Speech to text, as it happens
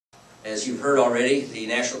As you've heard already, the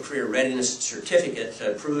National Career Readiness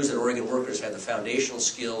Certificate proves that Oregon workers have the foundational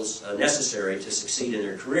skills necessary to succeed in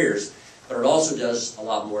their careers, but it also does a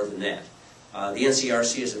lot more than that. The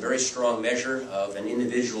NCRC is a very strong measure of an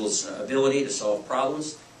individual's ability to solve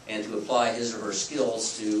problems and to apply his or her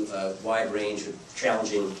skills to a wide range of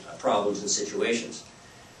challenging problems and situations.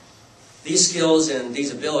 These skills and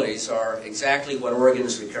these abilities are exactly what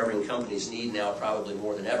Oregon's recovering companies need now, probably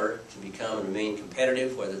more than ever, to become and remain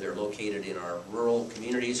competitive, whether they're located in our rural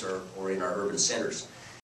communities or in our urban centers.